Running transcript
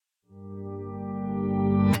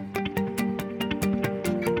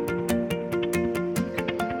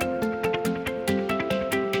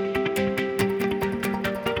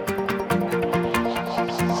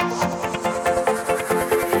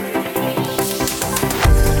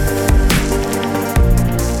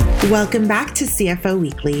Welcome back to CFO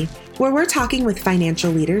Weekly, where we're talking with financial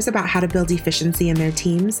leaders about how to build efficiency in their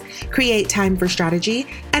teams, create time for strategy,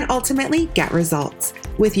 and ultimately get results.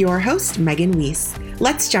 With your host, Megan Weiss.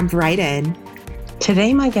 Let's jump right in.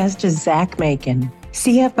 Today, my guest is Zach Macon,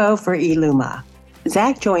 CFO for Eluma.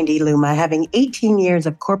 Zach joined Eluma having 18 years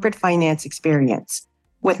of corporate finance experience,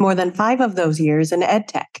 with more than 5 of those years in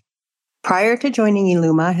EdTech. Prior to joining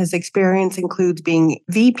Eluma, his experience includes being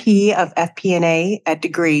VP of FP&A at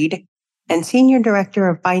Degreed and Senior Director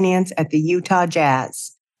of Finance at the Utah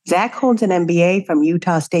Jazz. Zach holds an MBA from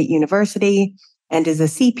Utah State University and is a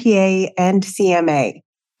CPA and CMA.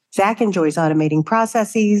 Zach enjoys automating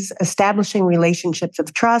processes, establishing relationships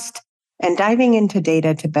of trust, and diving into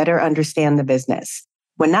data to better understand the business.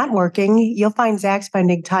 When not working, you'll find Zach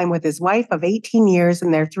spending time with his wife of 18 years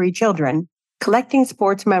and their 3 children, collecting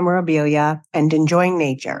sports memorabilia, and enjoying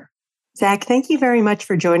nature. Zach, thank you very much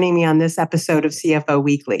for joining me on this episode of CFO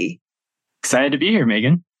Weekly. Excited to be here,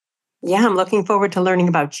 Megan. Yeah, I'm looking forward to learning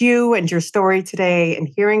about you and your story today and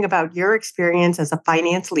hearing about your experience as a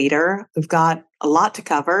finance leader. We've got a lot to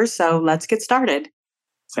cover, so let's get started.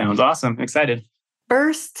 Sounds awesome. Excited.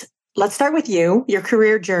 First, let's start with you, your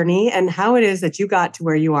career journey, and how it is that you got to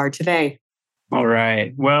where you are today. All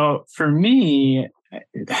right. Well, for me,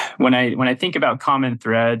 when I think about common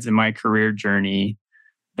threads in my career journey,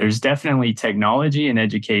 there's definitely technology and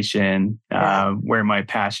education where my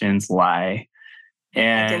passions lie.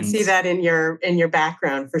 And I can see that in your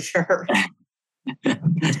background for sure.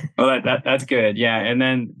 Well, that's good. Yeah, and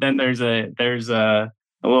then there's a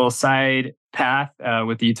little side path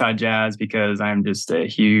with the Utah Jazz because I'm just a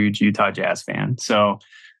huge Utah Jazz fan. So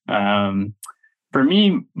for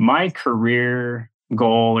me, my career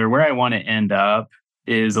goal or where I want to end up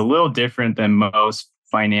is a little different than most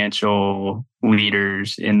financial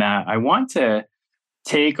leaders in that I want to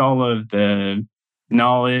take all of the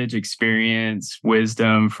knowledge, experience,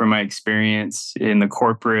 wisdom from my experience in the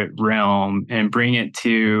corporate realm and bring it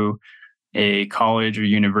to a college or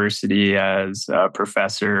university as a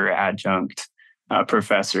professor, adjunct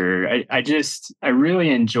professor. I really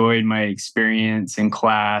enjoyed my experience in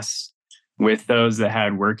class with those that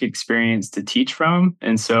had work experience to teach from.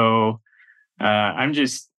 And so I'm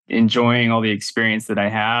just enjoying all the experience that I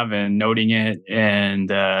have and noting it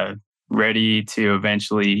and ready to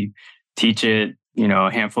eventually teach it,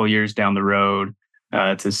 a handful of years down the road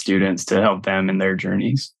to students to help them in their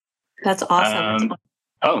journeys. That's awesome.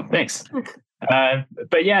 Oh, thanks.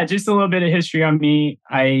 But yeah, just a little bit of history on me.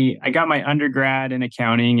 I got my undergrad in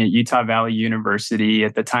accounting at Utah Valley University.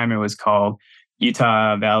 At the time, it was called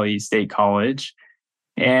Utah Valley State College.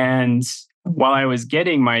 And while I was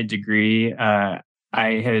getting my degree, I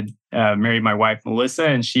had married my wife, Melissa,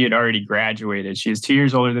 and she had already graduated. She was 2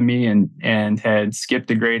 years older than me and had skipped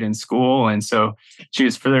a grade in school. And so she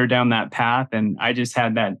was further down that path. And I just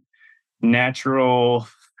had that natural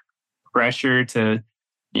pressure to,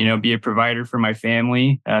 be a provider for my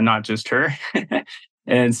family, not just her.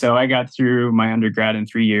 And so I got through my undergrad in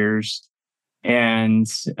 3 years. And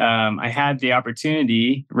I had the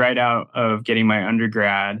opportunity right out of getting my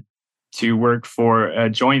undergrad to work for a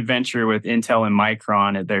joint venture with Intel and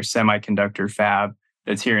Micron at their semiconductor fab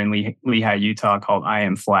that's here in Lehi, Utah called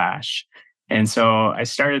IM Flash. And so I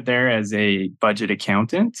started there as a budget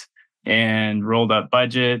accountant and rolled up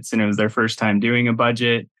budgets. And it was their first time doing a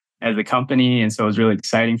budget as a company. And so it was really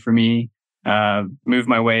exciting for me. Moved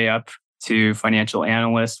my way up to financial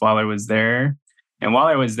analyst while I was there. And while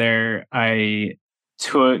I was there, I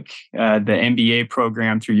took the MBA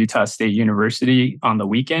program through Utah State University on the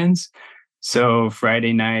weekends. So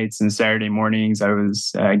Friday nights and Saturday mornings, I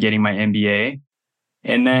was getting my MBA.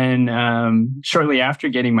 And then shortly after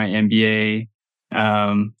getting my MBA,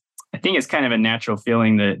 I think it's kind of a natural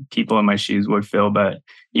feeling that people in my shoes would feel, but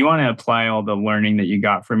you want to apply all the learning that you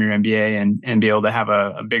got from your MBA and be able to have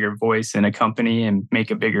a bigger voice in a company and make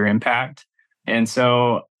a bigger impact. And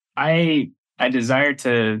so I desire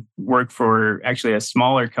to work for actually a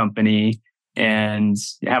smaller company and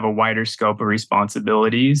have a wider scope of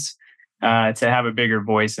responsibilities to have a bigger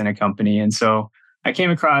voice in a company. And so I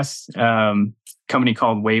came across a company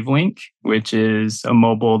called Wavelink, which is a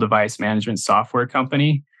mobile device management software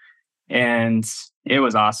company. And it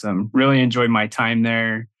was awesome. Really enjoyed my time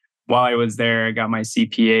there. While I was there, I got my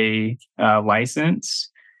CPA license.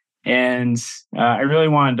 And I really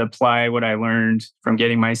wanted to apply what I learned from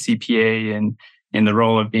getting my CPA in the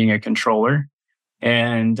role of being a controller.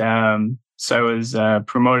 And so I was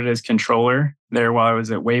promoted as controller there while I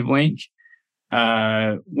was at Wavelink.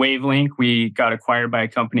 Wavelink, we got acquired by a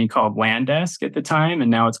company called Landesk at the time,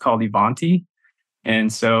 and now it's called Ivanti.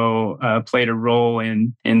 And so played a role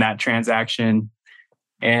in that transaction.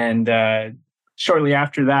 And shortly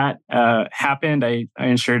after that happened, I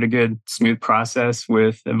ensured a good, smooth process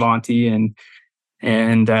with Avanti, and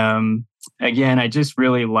again, I just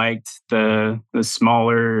really liked the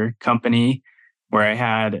smaller company where I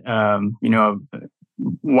had a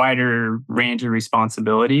wider range of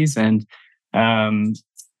responsibilities, and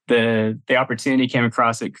the opportunity came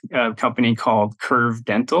across a company called Curve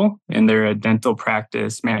Dental, and they're a dental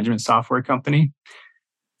practice management software company.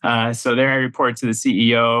 So there I report to the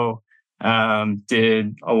CEO,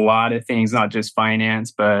 did a lot of things, not just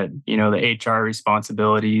finance, but, the HR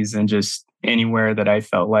responsibilities, and just anywhere that I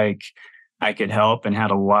felt like I could help, and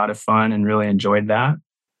had a lot of fun and really enjoyed that.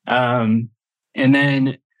 And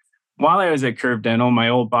then while I was at Curve Dental, my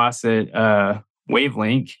old boss at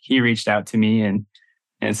Wavelink, he reached out to me and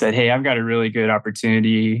said, "Hey, I've got a really good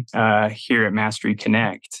opportunity here at Mastery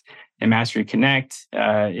Connect." And Mastery Connect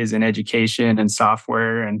is in education and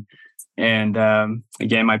software, and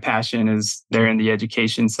again, my passion is there in the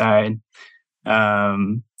education side,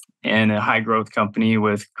 and a high growth company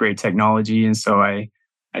with great technology. And so I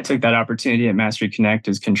took that opportunity at Mastery Connect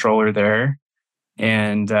as controller there,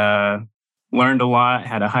 and learned a lot,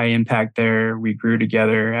 had a high impact there. We grew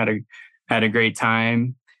together, had a great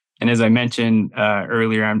time. And as I mentioned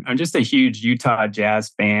earlier, I'm just a huge Utah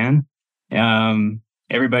Jazz fan.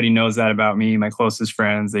 Everybody knows that about me. My closest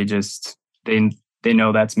friends, they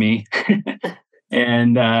know that's me.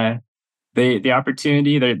 And the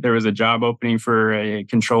opportunity, there was a job opening for a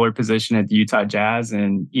controller position at the Utah Jazz.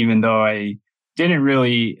 And even though I didn't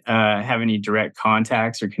really have any direct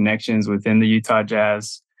contacts or connections within the Utah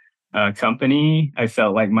Jazz company, I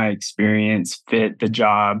felt like my experience fit the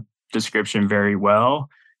job description very well.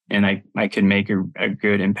 And I could make a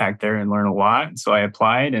good impact there and learn a lot. So I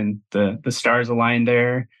applied, and the stars aligned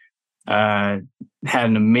there. Had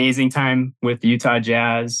an amazing time with the Utah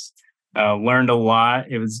Jazz. Learned a lot.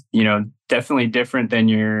 It was, definitely different than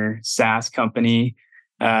your SaaS company,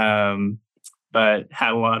 but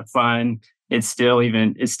had a lot of fun. It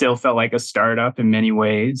still felt like a startup in many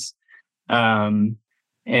ways. And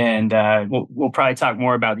we'll probably talk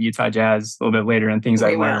more about the Utah Jazz a little bit later and things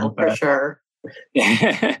I learned. For sure. But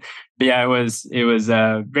yeah, it was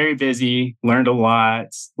very busy. Learned a lot.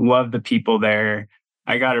 Loved the people there.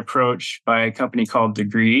 I got approached by a company called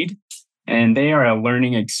Degreed, and they are a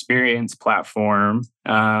learning experience platform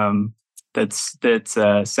that's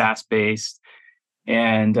SaaS based.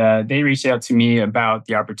 And they reached out to me about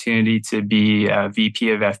the opportunity to be a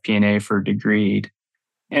VP of FP&A for Degreed.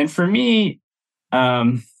 And for me,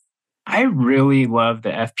 I really love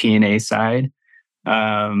the FP&A side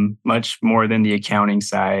much more than the accounting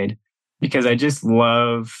side, because I just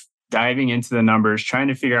love diving into the numbers, trying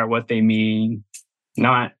to figure out what they mean,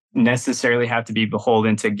 not necessarily have to be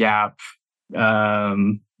beholden to GAAP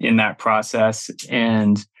in that process,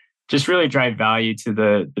 and just really drive value to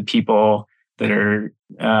the people that are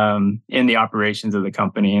in the operations of the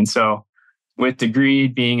company. And so with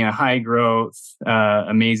Degreed being a high growth,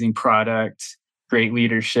 amazing product, great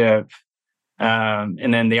leadership,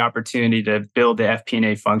 and then the opportunity to build the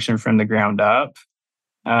FP&A function from the ground up,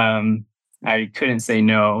 I couldn't say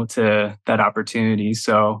no to that opportunity.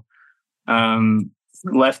 So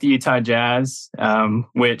left the Utah Jazz,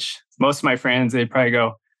 which most of my friends, they probably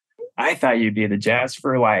go, "I thought you'd be the Jazz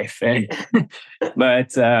for life."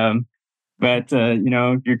 But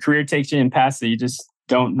your career takes you in paths that you just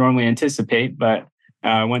don't normally anticipate. But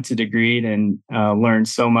I went to Degreed and learned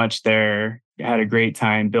so much there. Had a great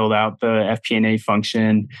time, build out the FP&A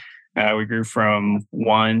function. We grew from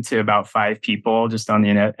 1 to about 5 people just on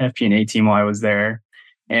the FP&A team while I was there.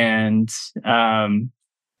 And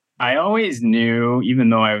I always knew, even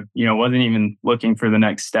though I wasn't even looking for the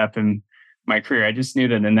next step in my career, I just knew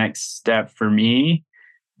that the next step for me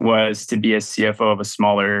was to be a CFO of a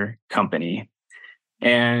smaller company.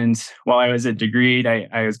 And while I was at Degreed,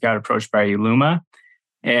 I got approached by Eluma,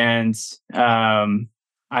 and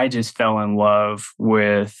I just fell in love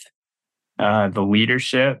with the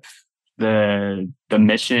leadership, the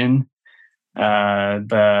mission,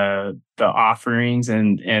 the offerings,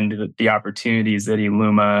 and the opportunities that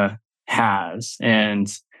Eluma has.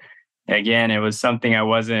 And again, it was something I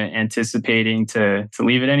wasn't anticipating to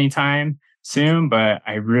leave at any time soon, but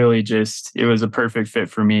I really it was a perfect fit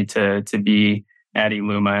for me to be at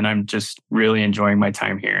Eluma, and I'm just really enjoying my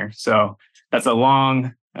time here. So that's a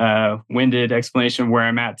long winded explanation of where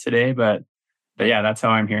I'm at today, but yeah, that's how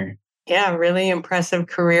I'm here. Yeah, really impressive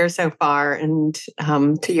career so far. And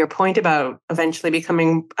to your point about eventually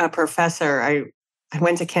becoming a professor, I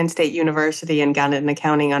went to Kent State University and got an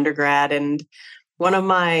accounting undergrad. And one of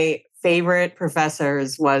my favorite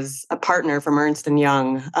professors was a partner from Ernst &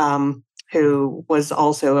 Young. who was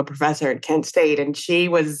also a professor at Kent State, and she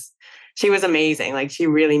was amazing. Like, she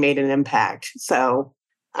really made an impact. So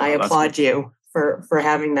I applaud you for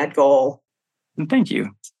having that goal. Thank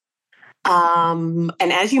you. And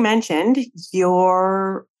as you mentioned,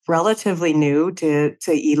 you're relatively new to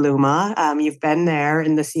eLuma. You've been there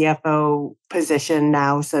in the CFO position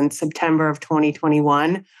now since September of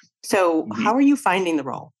 2021. So how are you finding the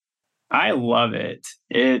role? I love it.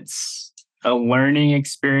 It's a learning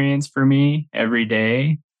experience for me every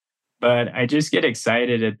day, but I just get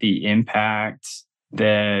excited at the impact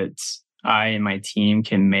that I and my team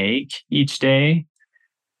can make each day.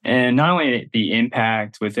 And not only the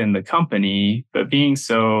impact within the company, but being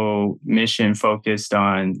so mission focused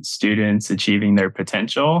on students achieving their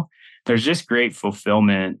potential. There's just great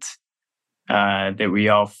fulfillment that we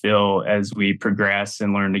all feel as we progress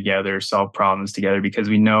and learn together, solve problems together, because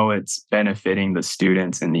we know it's benefiting the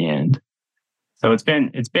students in the end. So it's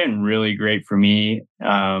been really great for me.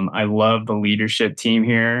 I love the leadership team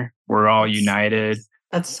here. We're all united.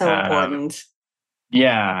 That's so important.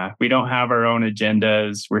 Yeah, we don't have our own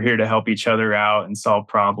agendas. We're here to help each other out and solve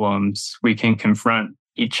problems. We can confront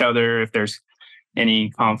each other if there's any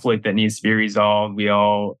conflict that needs to be resolved. We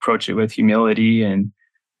all approach it with humility and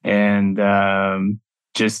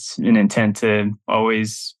just an intent to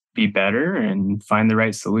always be better and find the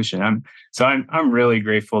right solution. I'm really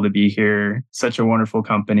grateful to be here. Such a wonderful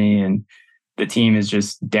company, and the team is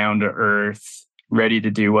just down to earth, ready to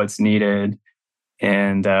do what's needed,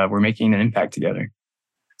 and we're making an impact together.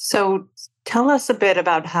 So tell us a bit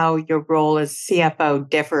about how your role as CFO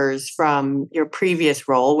differs from your previous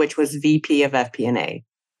role, which was VP of FP&A.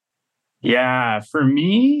 Yeah, for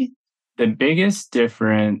me, the biggest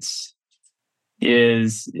difference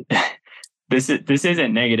is this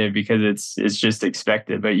isn't negative because it's just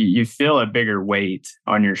expected, but you feel a bigger weight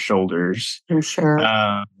on your shoulders. I'm sure.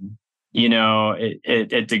 At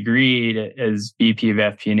Degreed as VP of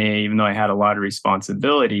FP&A, even though I had a lot of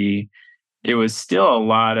responsibility, it was still a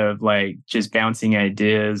lot of like just bouncing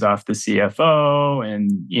ideas off the CFO and,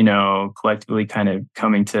 collectively kind of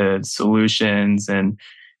coming to solutions. And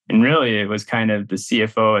really it was kind of the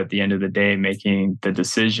CFO at the end of the day making the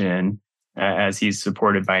decision as he's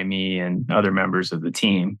supported by me and other members of the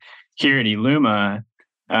team. Here at eLuma,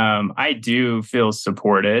 I do feel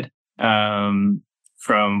supported from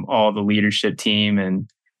all the leadership team,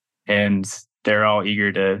 and they're all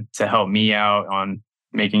eager to help me out on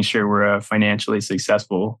making sure we're a financially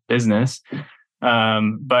successful business.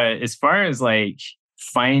 But as far as like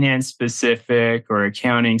finance specific or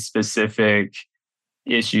accounting specific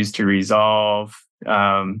issues to resolve,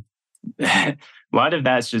 a lot of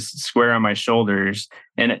that's just square on my shoulders.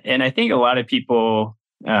 And I think a lot of people,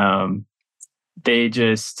 they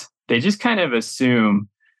just kind of assume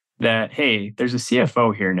that, hey, there's a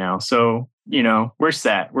CFO here now. So, we're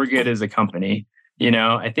set. We're good as a company.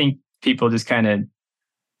 I think people just kind of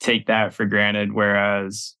take that for granted,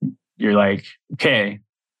 whereas you're like, okay,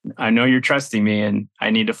 I know you're trusting me and I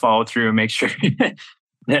need to follow through and make sure.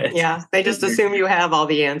 Yeah, they just assume you have all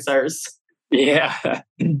the answers. Yeah.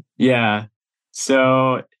 Yeah.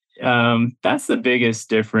 So that's the biggest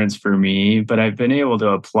difference for me, but I've been able to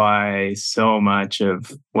apply so much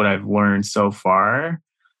of what I've learned so far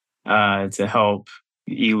to help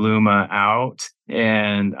eLuma out.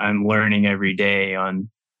 And I'm learning every day on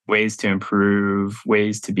ways to improve,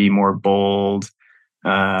 ways to be more bold,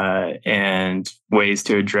 and ways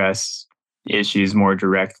to address issues more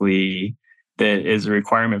directly. That is a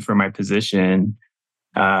requirement for my position.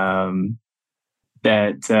 I'm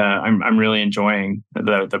really enjoying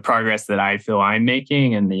the progress that I feel I'm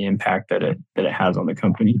making and the impact that it has on the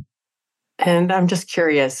company. And I'm just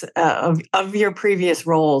curious, of your previous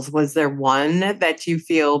roles, was there one that you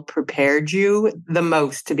feel prepared you the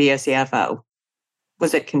most to be a CFO?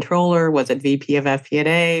 Was it controller? Was it VP of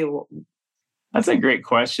FP&A? That's a great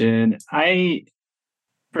question.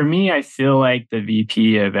 For me, I feel like the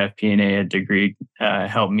VP of FP&A at Degreed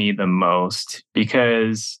helped me the most,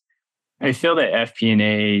 because I feel that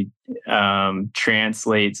FP&A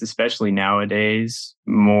translates, especially nowadays,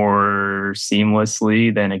 more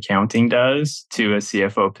seamlessly than accounting does to a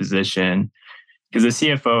CFO position, because the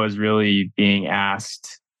CFO is really being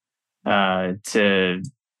asked to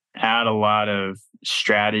add a lot of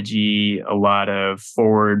strategy, a lot of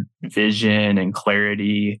forward vision and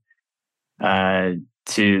clarity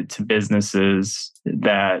to businesses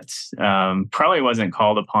that probably wasn't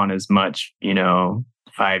called upon as much,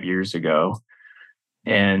 5 years ago.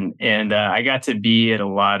 And I got to be at a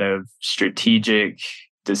lot of strategic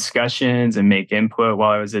discussions and make input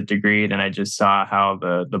while I was at Degreed, and I just saw how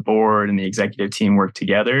the board and the executive team work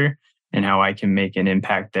together. and how I can make an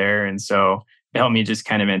impact there. And so it helped me just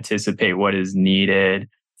kind of anticipate what is needed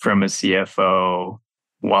from a CFO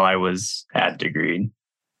while I was at Degreed.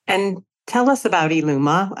 And tell us about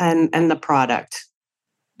Eluma and the product.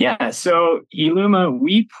 Yeah, so Eluma,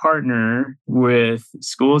 we partner with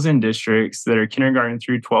schools and districts that are kindergarten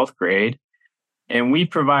through 12th grade, and we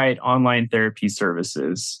provide online therapy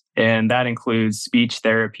services. And that includes speech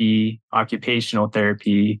therapy, occupational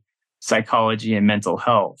therapy, psychology, and mental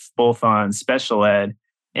health, both on special ed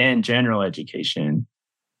and general education.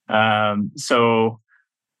 So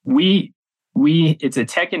it's a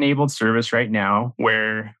tech-enabled service right now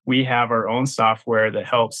where we have our own software that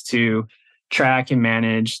helps to track and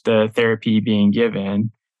manage the therapy being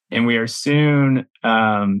given. And we are soon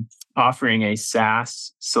offering a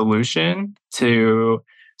SaaS solution to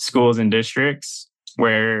schools and districts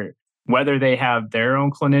where whether they have their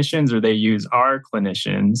own clinicians or they use our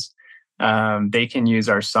clinicians, they can use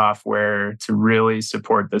our software to really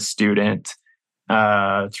support the student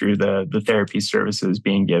through the therapy services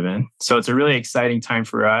being given. So it's a really exciting time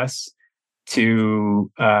for us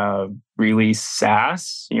to release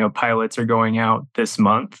SaaS. Pilots are going out this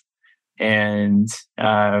month, and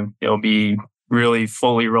it'll be really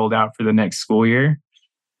fully rolled out for the next school year.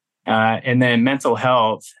 And then mental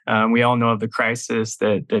health. We all know of the crisis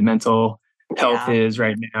that mental health is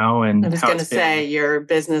right now. And I was going to say, your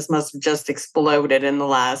business must have just exploded in the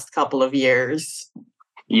last couple of years.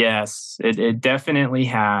 Yes, it definitely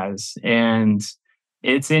has. And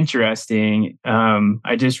it's interesting.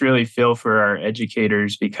 I just really feel for our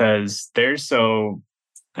educators because they're so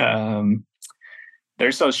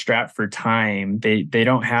strapped for time. They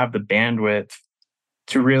don't have the bandwidth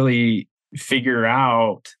to really figure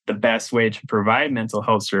out the best way to provide mental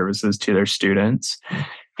health services to their students.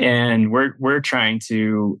 And we're trying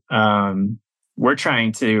to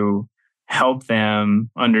help them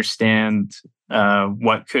understand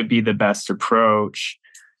what could be the best approach.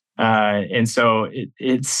 And so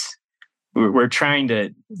we're trying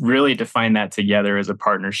to really define that together as a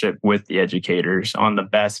partnership with the educators on the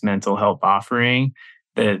best mental health offering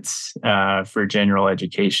that's for general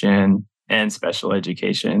education and special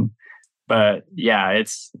education. But yeah,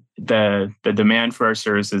 it's the demand for our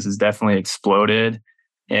services has definitely exploded,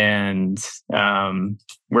 and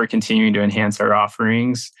we're continuing to enhance our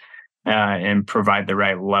offerings and provide the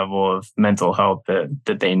right level of mental health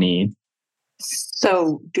that they need.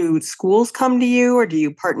 So do schools come to you, or do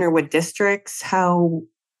you partner with districts? How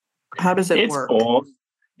does it work? It's both.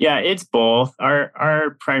 Yeah, it's both.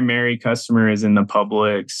 Our primary customer is in the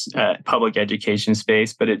public education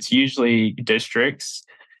space, but it's usually districts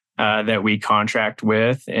that we contract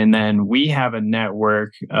with. And then we have a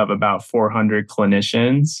network of about 400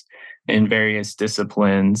 clinicians in various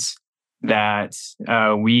disciplines that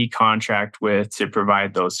we contract with to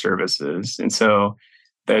provide those services. And so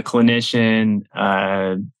the clinician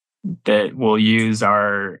that will use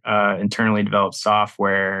our internally developed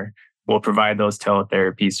software will provide those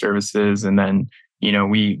teletherapy services. And then,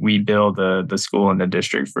 we bill the school and the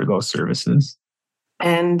district for those services.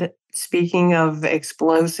 And speaking of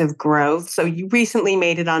explosive growth, so you recently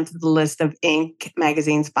made it onto the list of Inc.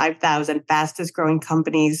 magazine's 5,000 fastest growing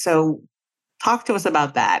companies. So talk to us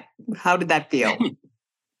about that. How did that feel?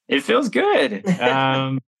 It feels good.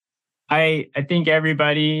 I think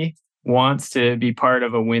everybody wants to be part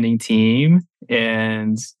of a winning team,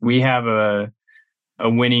 and we have a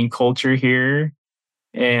winning culture here.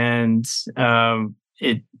 And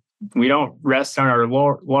we don't rest on our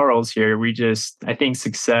laurels here. I think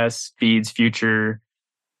success feeds future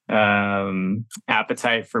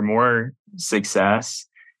appetite for more success.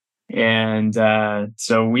 And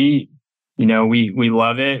so we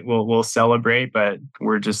love it. We'll celebrate, but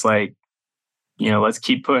we're just like, let's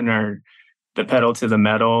keep putting the pedal to the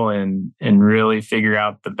metal and really figure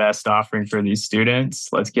out the best offering for these students.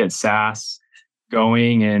 Let's get SaaS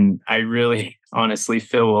going. And I really honestly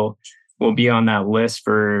feel we'll be on that list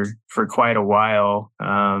for quite a while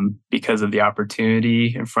because of the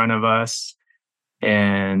opportunity in front of us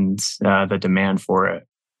and the demand for it.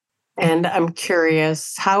 And I'm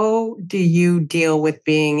curious, how do you deal with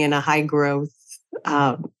being in a high growth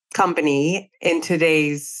company in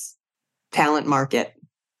today's talent market?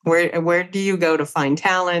 Where do you go to find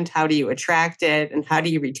talent? How do you attract it? And how do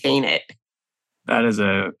you retain it? That is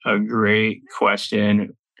a great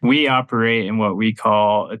question. We operate in what we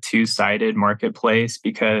call a two-sided marketplace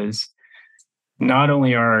because not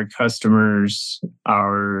only are our customers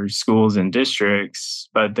our schools and districts,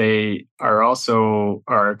 but they are also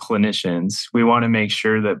our clinicians. We want to make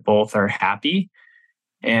sure that both are happy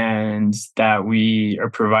and that we are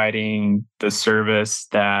providing the service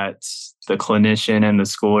that the clinician and the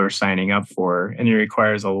school are signing up for. And it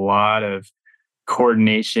requires a lot of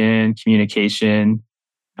coordination, communication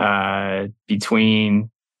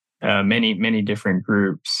between many different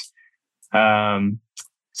groups.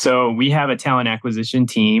 So we have a talent acquisition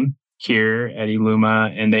team here at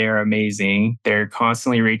Eluma, and they are amazing. They're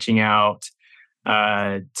constantly reaching out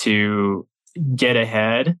to get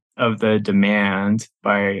ahead of the demand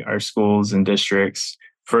by our schools and districts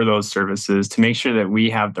for those services to make sure that we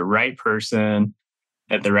have the right person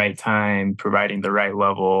at the right time, providing the right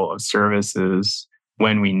level of services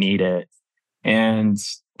when we need it. And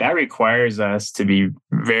that requires us to be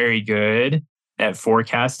very good at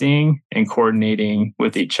forecasting and coordinating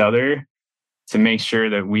with each other to make sure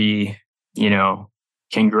that we,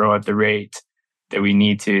 can grow at the rate that we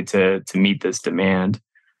need to meet this demand.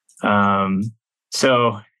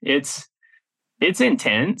 So it's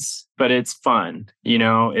intense, but it's fun.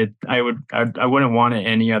 I wouldn't want it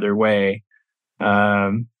any other way.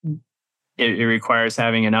 It requires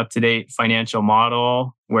having an up-to-date financial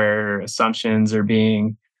model where assumptions are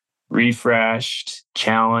being refreshed,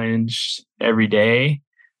 challenged every day.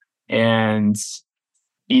 And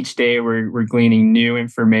each day we're gleaning new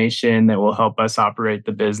information that will help us operate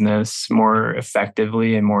the business more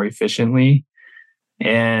effectively and more efficiently.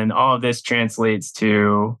 And all of this translates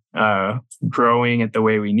to growing it the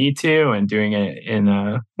way we need to and doing it in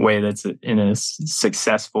a way that's in a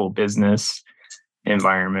successful business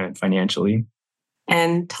environment financially.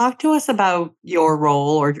 And talk to us about your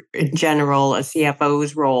role, or in general, a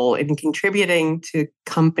CFO's role in contributing to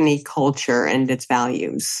company culture and its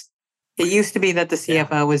values. It used to be that the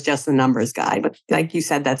CFO was just the numbers guy, but like you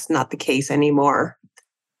said, that's not the case anymore.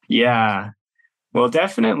 Yeah. Well,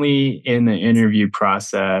 definitely in the interview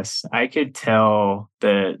process, I could tell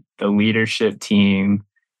that the leadership team,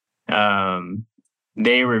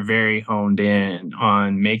 they were very honed in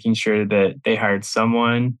on making sure that they hired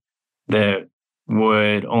someone that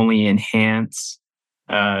would only enhance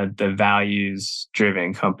the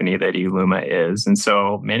values-driven company that Eluma is. And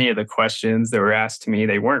so many of the questions that were asked to me,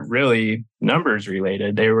 they weren't really numbers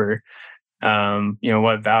related. They were,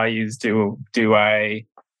 what values do I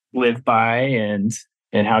live by, and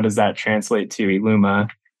how does that translate to Eluma?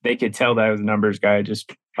 They could tell that I was a numbers guy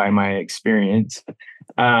just by my experience.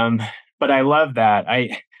 But I love that.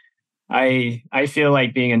 I feel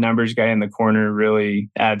like being a numbers guy in the corner really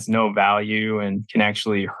adds no value and can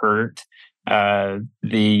actually hurt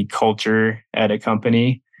the culture at a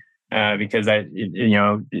company because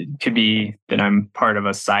it could be that I'm part of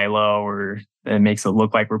a silo, or it makes it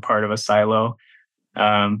look like we're part of a silo.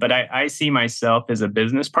 But I see myself as a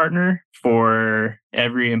business partner for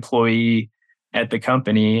every employee at the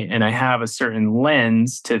company, and I have a certain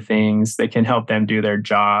lens to things that can help them do their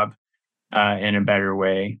job in a better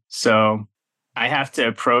way. So I have to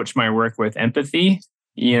approach my work with empathy.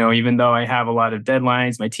 Even though I have a lot of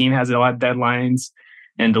deadlines, my team has a lot of deadlines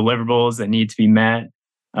and deliverables that need to be met.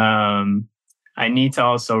 I need to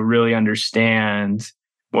also really understand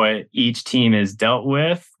what each team has dealt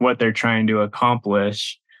with, what they're trying to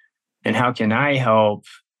accomplish, and how can I help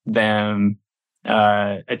them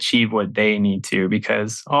achieve what they need to,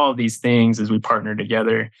 because all of these things, as we partner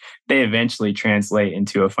together, they eventually translate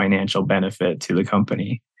into a financial benefit to the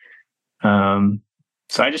company.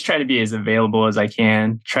 So I just try to be as available as I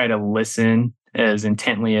can, try to listen as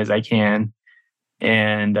intently as I can,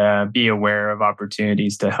 and be aware of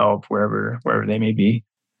opportunities to help wherever they may be.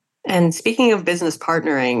 And speaking of business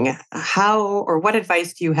partnering, how or what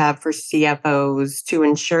advice do you have for CFOs to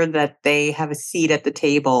ensure that they have a seat at the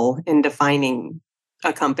table in defining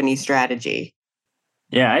a company strategy?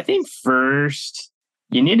 Yeah, I think first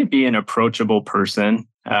you need to be an approachable person.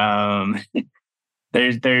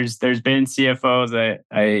 There's been CFOs that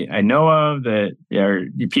I know of that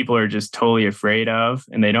people are just totally afraid of,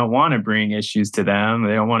 and they don't want to bring issues to them.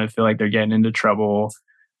 They don't want to feel like they're getting into trouble.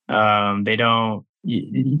 They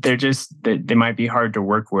might be hard to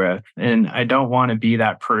work with. And I don't want to be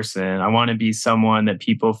that person. I want to be someone that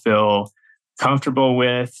people feel comfortable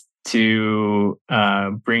with to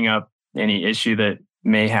bring up any issue that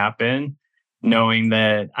may happen, knowing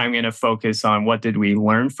that I'm going to focus on what did we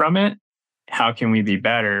learn from it? How can we be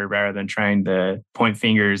better, rather than trying to point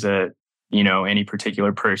fingers at, any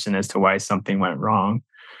particular person as to why something went wrong.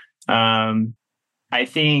 I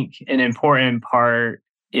think an important part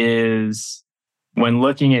is, when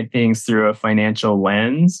looking at things through a financial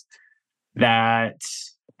lens, that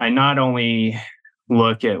I not only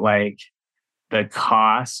look at like the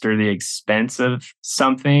cost or the expense of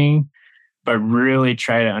something, but really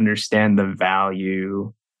try to understand the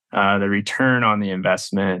value the return on the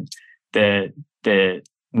investment that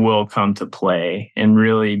will come to play, and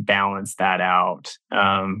really balance that out.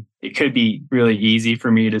 It could be really easy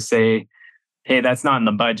for me to say, hey, that's not in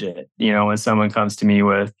the budget, when someone comes to me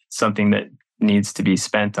with something that needs to be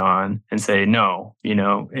spent on, and say no,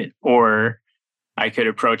 or I could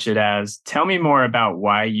approach it as, tell me more about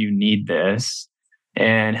why you need this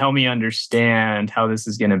and help me understand how this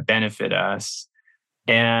is going to benefit us.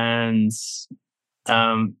 And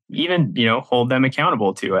even, hold them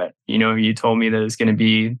accountable to it. You told me that it's going to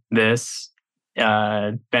be this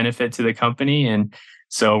benefit to the company. And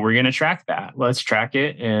so we're going to track that. Let's track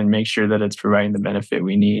it and make sure that it's providing the benefit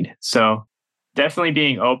we need. So definitely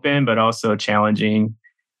being open, but also challenging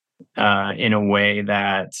in a way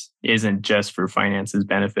that isn't just for finances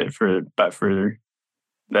benefit, but for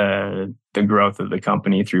the growth of the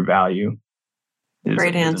company through value.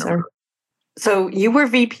 Great answer. So you were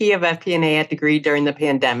VP of FP&A at Degree during the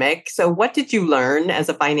pandemic. So what did you learn as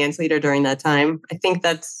a finance leader during that time? I think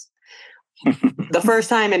that's the first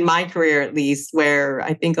time in my career, at least, where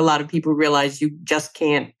I think a lot of people realize you just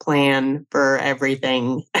can't plan for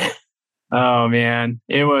everything. Oh man,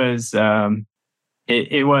 it was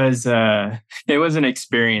it was an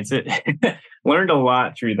experience. It learned a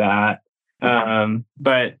lot through that.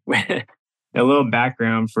 But a little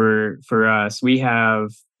background for us, we have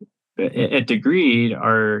at Degree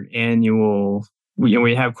our annual.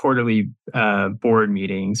 We have quarterly board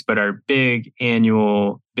meetings, but our big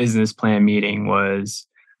annual business plan meeting was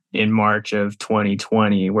in March of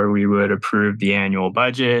 2020, where we would approve the annual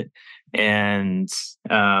budget, and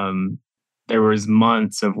there was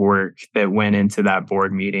months of work that went into that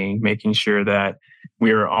board meeting, making sure that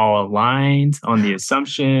we were all aligned on the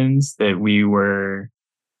assumptions, that we were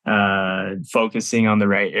focusing on the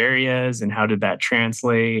right areas, and how did that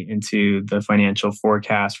translate into the financial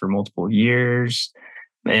forecast for multiple years.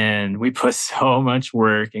 And we put so much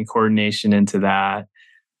work and coordination into that.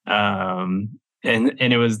 And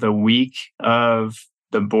it was the week of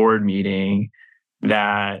the board meeting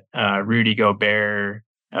that Rudy Gobert,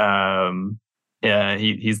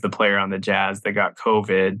 he's the player on the Jazz that got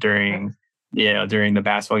COVID during the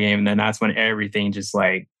basketball game. And then that's when everything just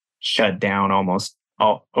like shut down almost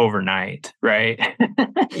all overnight, right?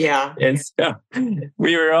 Yeah. And so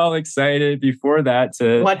we were all excited before that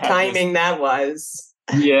to what timing that was.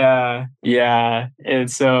 Yeah. And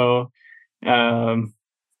so did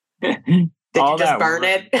you just burn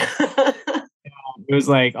it? It was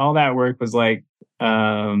like all that work was like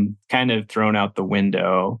kind of thrown out the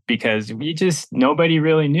window, because nobody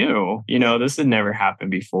really knew, this had never happened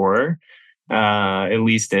before, at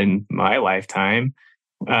least in my lifetime.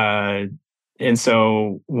 And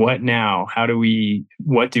so what now?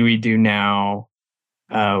 What do we do now?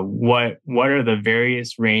 What are the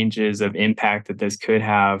various ranges of impact that this could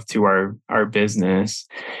have to our business?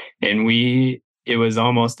 And it was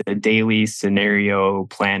almost a daily scenario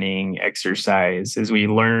planning exercise as we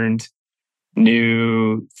learned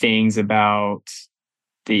new things about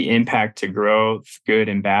the impact to growth, good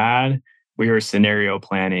and bad. We were scenario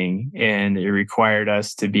planning, and it required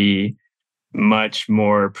us to be much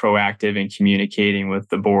more proactive in communicating with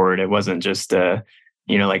the board. It wasn't just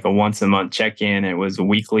like a once a month check-in. It was a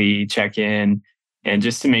weekly check-in, and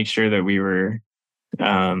just to make sure that we were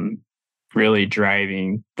really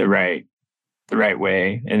driving the right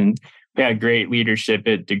way. And we had great leadership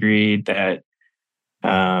at Degree that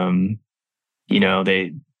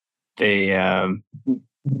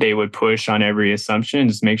they would push on every assumption,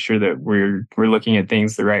 just make sure that we're looking at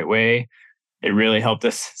things the right way. It really helped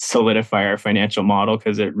us solidify our financial model,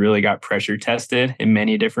 because it really got pressure tested in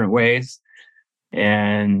many different ways.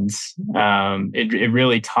 And it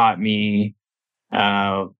really taught me,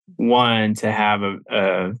 one, to have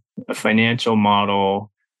a financial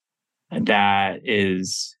model that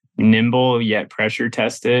is nimble yet pressure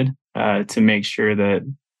tested, to make sure that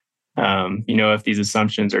if these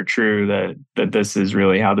assumptions are true, that this is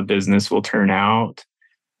really how the business will turn out.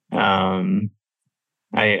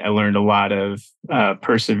 I learned a lot of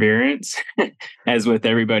perseverance, as with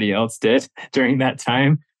everybody else did during that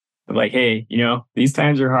time. Like, hey, these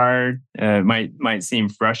times are hard. Might seem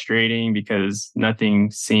frustrating because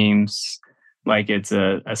nothing seems like it's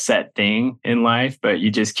a set thing in life, but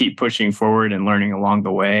you just keep pushing forward and learning along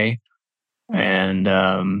the way. And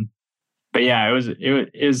but yeah,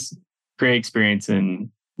 it was great experience, and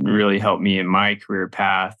really helped me in my career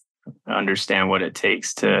path understand what it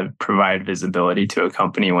takes to provide visibility to a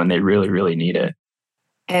company when they really, really need it.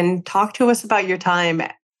 And talk to us about your time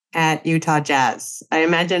at Utah Jazz. I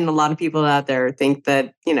imagine a lot of people out there think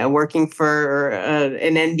that, working for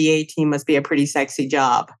an NBA team must be a pretty sexy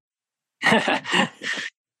job.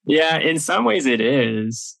 Yeah, in some ways it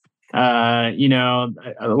is. A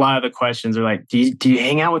lot of the questions are like, do you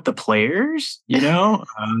hang out with the players? But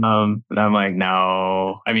I'm like,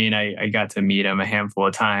 no. I mean, I got to meet them a handful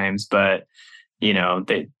of times, but you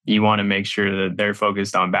want to make sure that they're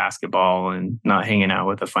focused on basketball and not hanging out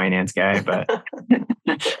with a finance guy. But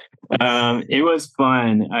it was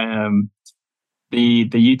fun. The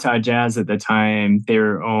Utah Jazz at the time, they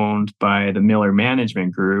were owned by the Miller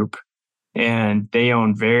Management Group, and they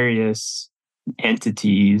own various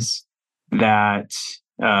entities that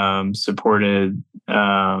supported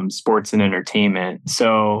sports and entertainment.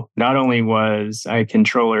 So not only was I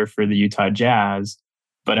controller for the Utah Jazz,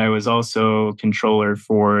 but I was also controller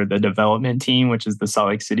for the development team, which is the Salt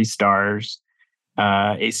Lake City Stars,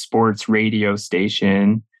 a sports radio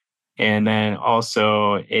station, and then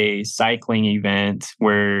also a cycling event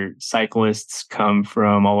where cyclists come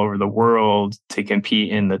from all over the world to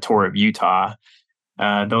compete in the Tour of Utah.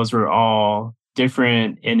 Those were all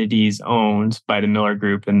different entities owned by the Miller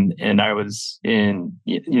Group, and I was in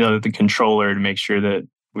the controller to make sure that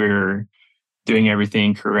we're doing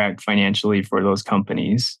everything correct financially for those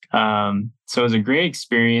companies. So it was a great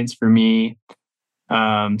experience for me.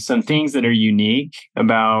 Some things that are unique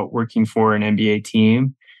about working for an NBA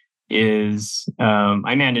team is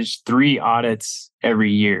I manage 3 audits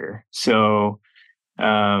every year. So,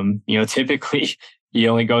 typically you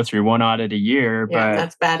only go through 1 audit a year. Yeah, but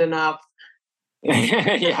that's bad enough.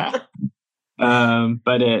 Yeah.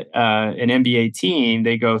 But an NBA team,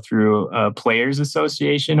 they go through a Players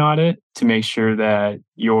Association audit to make sure that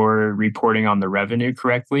you're reporting on the revenue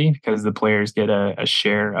correctly, because the players get a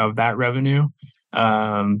share of that revenue.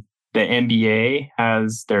 The NBA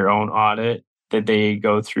has their own audit that they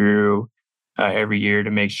go through every year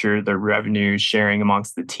to make sure the revenue sharing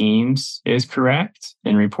amongst the teams is correct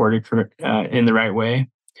and reported in the right way.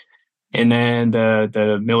 And then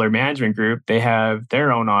the Miller Management Group, they have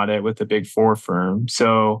their own audit with the Big Four firm.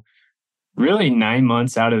 So really 9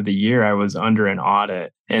 months out of the year, I was under an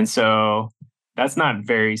audit. And so that's not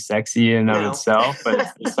very sexy in and of itself, but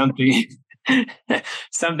it's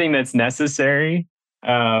something that's necessary.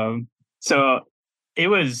 So it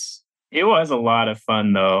was a lot of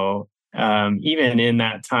fun, though. Even in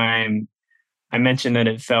that time, I mentioned that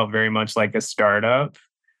it felt very much like a startup.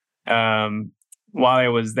 While I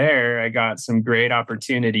was there, I got some great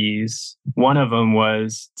opportunities. One of them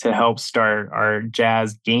was to help start our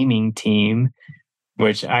jazz gaming team,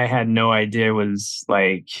 which I had no idea was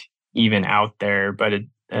like even out there. But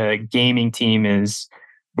a gaming team is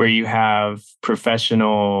where you have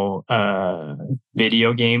professional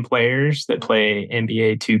video game players that play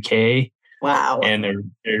NBA 2K. Wow. And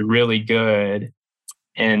they're really good.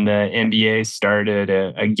 And the NBA started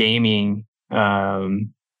a gaming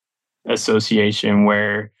association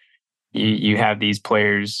where you have these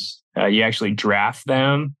players, you actually draft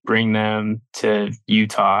them, bring them to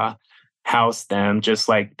Utah, house them just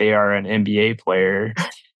like they are an NBA player,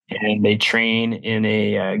 and they train in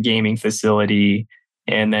a gaming facility,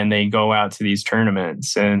 and then they go out to these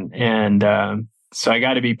tournaments. And so I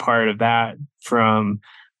got to be part of that, from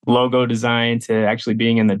logo design to actually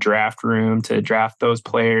being in the draft room to draft those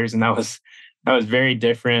players. And that was very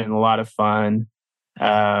different and a lot of fun.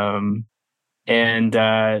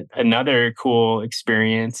 Another cool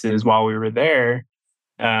experience is while we were there,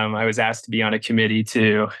 I was asked to be on a committee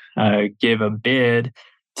to give a bid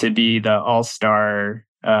to be the All-Star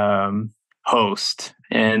host.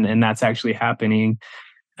 And that's actually happening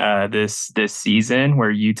this season, where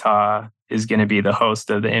Utah is going to be the host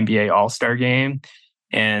of the NBA All-Star game.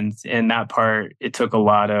 And in that part, it took a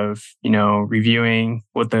lot of, reviewing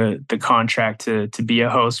what the contract to be a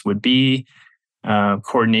host would be,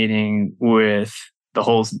 coordinating with the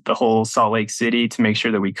whole Salt Lake City to make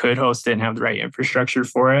sure that we could host it and have the right infrastructure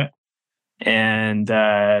for it, and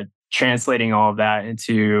translating all of that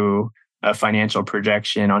into a financial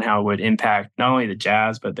projection on how it would impact not only the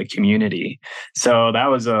Jazz but the community. So that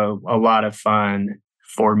was a lot of fun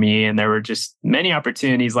for me, and there were just many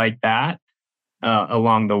opportunities like that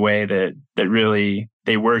along the way that really,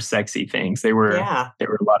 they were sexy things. They were a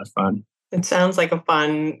lot of fun. It sounds like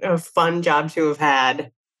a fun job to have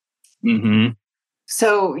had. Mm-hmm.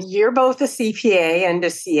 So you're both a CPA and a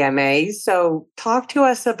CMA. So talk to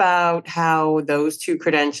us about how those 2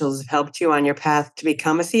 credentials have helped you on your path to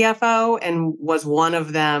become a CFO, and was one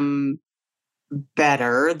of them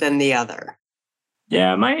better than the other?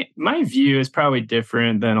 Yeah, my view is probably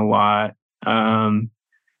different than a lot.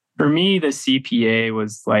 For me, the CPA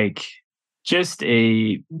was like just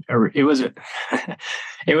it was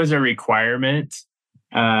a requirement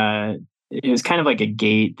it was kind of like a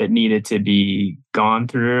gate that needed to be gone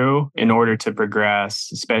through in order to progress,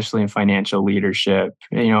 especially in financial leadership.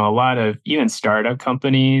 A lot of even startup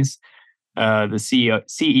companies, the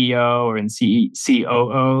CEO or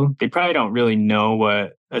COO, they probably don't really know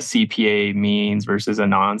what a CPA means versus a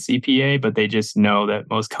non-CPA, but they just know that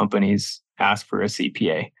most companies ask for a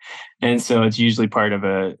CPA. And so it's usually part of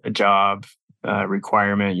a job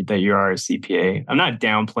requirement that you are a CPA. I'm not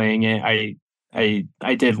downplaying it.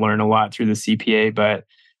 I did learn a lot through the CPA, but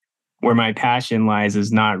where my passion lies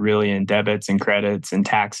is not really in debits and credits and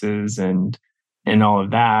taxes and all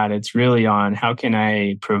of that. It's really on how can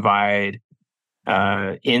I provide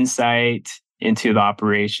insight into the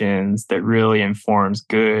operations that really informs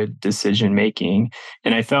good decision making.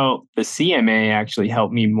 And I felt the CMA actually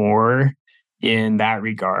helped me more in that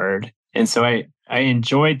regard. And so I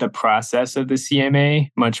enjoyed the process of the CMA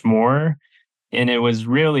much more. And it was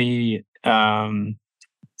really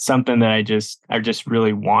something that I just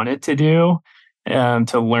really wanted to do,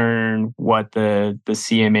 to learn what the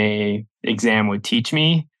CMA exam would teach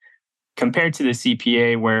me, compared to the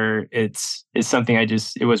CPA, where it's something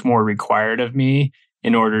it was more required of me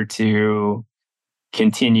in order to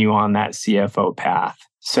continue on that CFO path.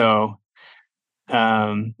 So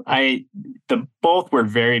both were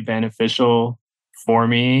very beneficial for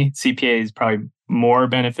me. CPA is probably more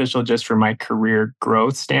beneficial just from my career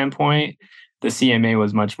growth standpoint. The CMA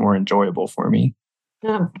was much more enjoyable for me.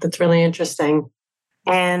 Oh, that's really interesting.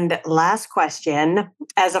 And last question,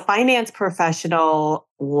 as a finance professional,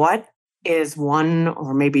 what is one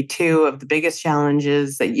or maybe two of the biggest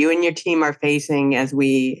challenges that you and your team are facing as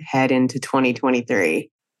we head into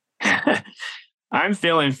 2023? I'm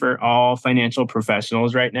feeling for all financial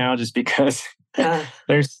professionals right now, just because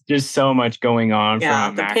there's just so much going on.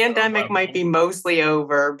 Yeah, the pandemic might be mostly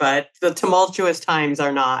over, but the tumultuous times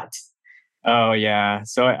are not. Oh, yeah.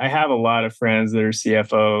 So I have a lot of friends that are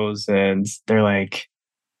CFOs, and they're like,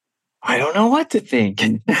 I don't know what to think.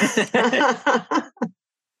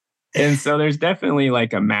 And so there's definitely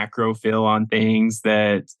like a macro feel on things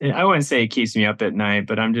that I wouldn't say it keeps me up at night,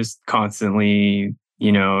 but I'm just constantly,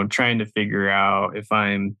 trying to figure out if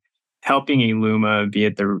I'm helping Eluma be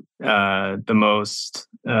at the most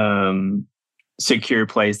secure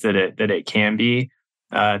place that it can be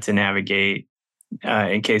to navigate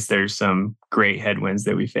in case there's some great headwinds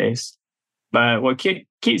that we face. But what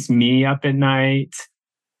keeps me up at night,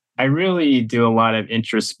 I really do a lot of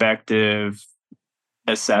introspective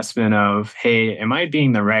assessment of, hey, am I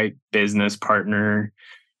being the right business partner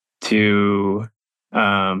to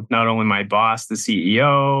not only my boss, the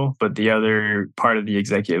CEO, but the other part of the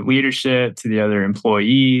executive leadership, to the other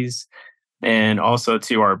employees, and also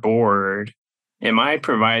to our board? Am I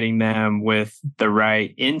providing them with the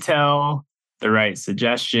right intel, the right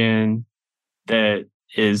suggestion that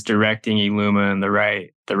is directing Eluma in the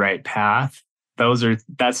right path?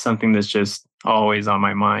 That's something that's just always on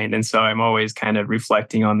my mind. And so I'm always kind of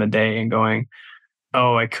reflecting on the day and going,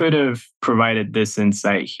 oh, I could have provided this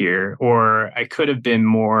insight here, or I could have been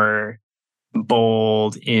more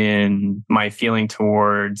bold in my feeling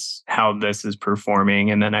towards how this is performing.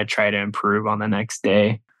 And then I try to improve on the next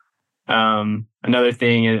day. Another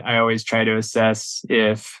thing is I always try to assess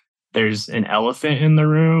if there's an elephant in the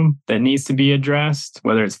room that needs to be addressed,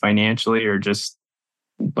 whether it's financially or just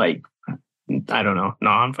like, I don't know,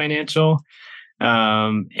 non-financial.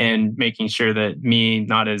 And making sure that me,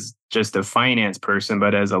 not as just a finance person,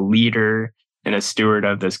 but as a leader and a steward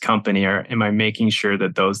of this company, am I making sure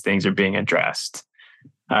that those things are being addressed?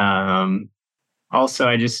 Also,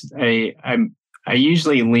 I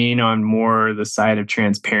usually lean on more the side of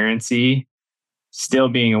transparency, still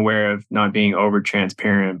being aware of not being over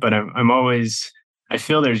transparent, but I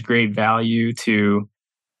feel there's great value to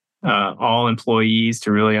all employees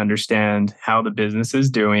to really understand how the business is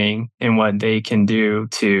doing and what they can do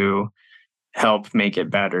to help make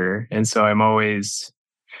it better. And so I'm always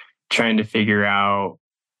trying to figure out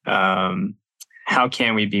how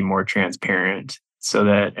can we be more transparent so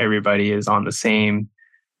that everybody is on the same,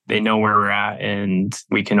 they know where we're at, and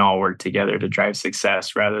we can all work together to drive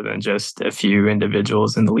success rather than just a few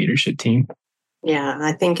individuals in the leadership team. Yeah,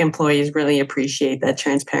 I think employees really appreciate that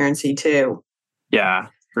transparency too. Yeah,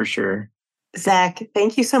 for sure. Zach,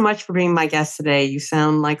 thank you so much for being my guest today. You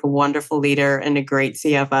sound like a wonderful leader and a great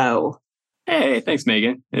CFO. Hey, thanks,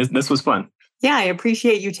 Megan. This was fun. Yeah, I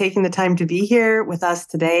appreciate you taking the time to be here with us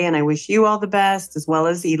today, and I wish you all the best, as well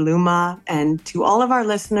as Eluma. And to all of our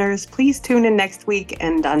listeners, please tune in next week.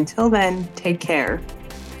 And until then, take care.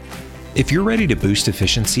 If you're ready to boost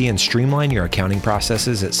efficiency and streamline your accounting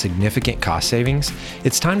processes at significant cost savings,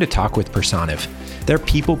 it's time to talk with Personiv. Their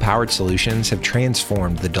people-powered solutions have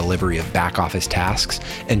transformed the delivery of back-office tasks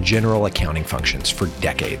and general accounting functions for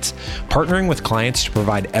decades, partnering with clients to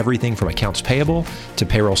provide everything from accounts payable to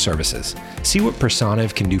payroll services. See what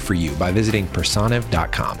Personiv can do for you by visiting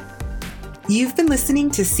personiv.com. You've been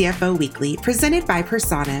listening to CFO Weekly, presented by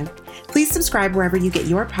Personiv. Please subscribe wherever you get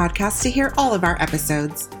your podcasts to hear all of our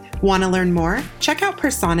episodes. Want to learn more? Check out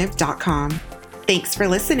personiv.com. Thanks for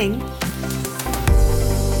listening.